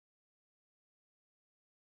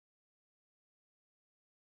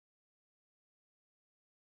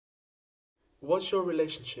What's your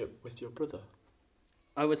relationship with your brother?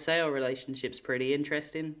 I would say our relationship's pretty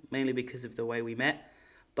interesting, mainly because of the way we met,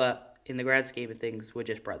 but in the grand scheme of things, we're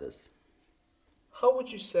just brothers. How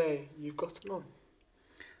would you say you've gotten on?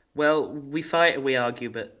 Well, we fight and we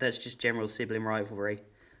argue, but that's just general sibling rivalry.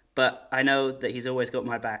 But I know that he's always got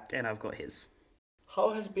my back and I've got his.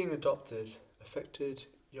 How has being adopted affected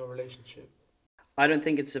your relationship? I don't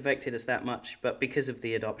think it's affected us that much, but because of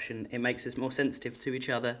the adoption, it makes us more sensitive to each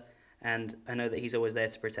other, and I know that he's always there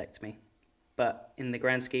to protect me. But in the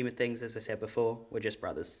grand scheme of things, as I said before, we're just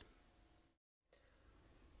brothers.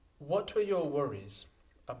 What were your worries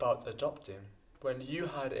about adopting when you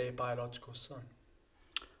had a biological son?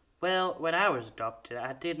 Well, when I was adopted,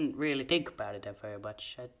 I didn't really think about it very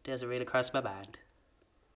much. It doesn't really cross my mind.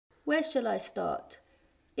 Where shall I start?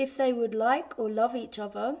 If they would like or love each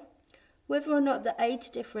other, whether or not the age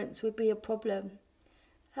difference would be a problem,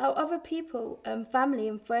 how other people and family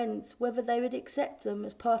and friends, whether they would accept them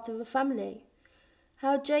as part of a family,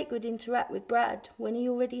 how Jake would interact with Brad when he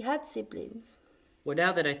already had siblings. Well,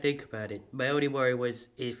 now that I think about it, my only worry was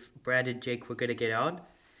if Brad and Jake were going to get on.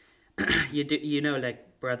 You know,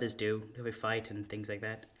 like brothers do, they would fight and things like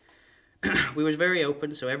that. We was very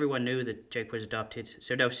open, so everyone knew that Jake was adopted,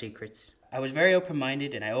 so no secrets. I was very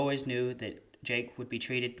open-minded, and I always knew that Jake would be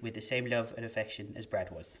treated with the same love and affection as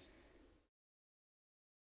Brad was.